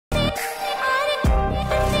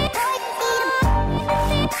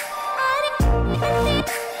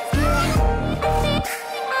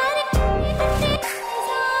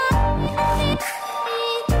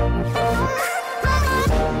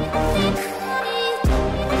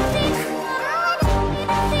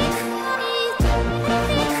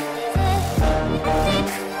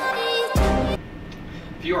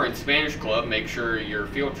Spanish Club, make sure your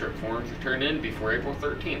field trip forms are turned in before April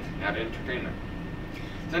 13th. Now to entertainment.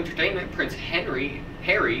 As entertainment, Prince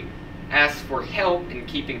Harry asks for help in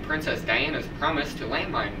keeping Princess Diana's promise to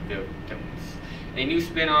landmine victims. A new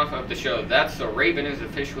spin-off of the show That's So Raven is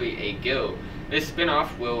officially a go. This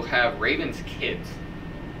spin-off will have Raven's kids.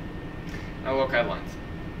 Now local headlines.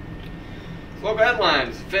 Local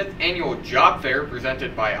headlines. 5th annual job fair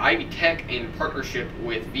presented by Ivy Tech in partnership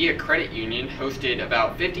with Via Credit Union hosted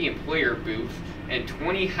about 50 employer booths and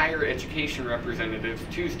 20 higher education representatives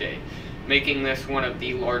Tuesday, making this one of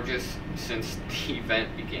the largest since the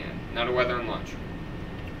event began. Now to weather and lunch.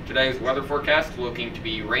 Today's weather forecast looking to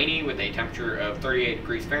be rainy with a temperature of 38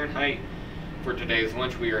 degrees Fahrenheit. For today's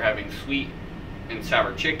lunch, we are having sweet and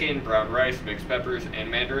sour chicken, brown rice, mixed peppers,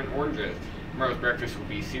 and mandarin oranges. Tomorrow's breakfast will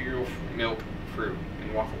be cereal, milk, fruit,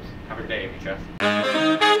 and waffles. Have a good day,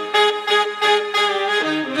 MHS.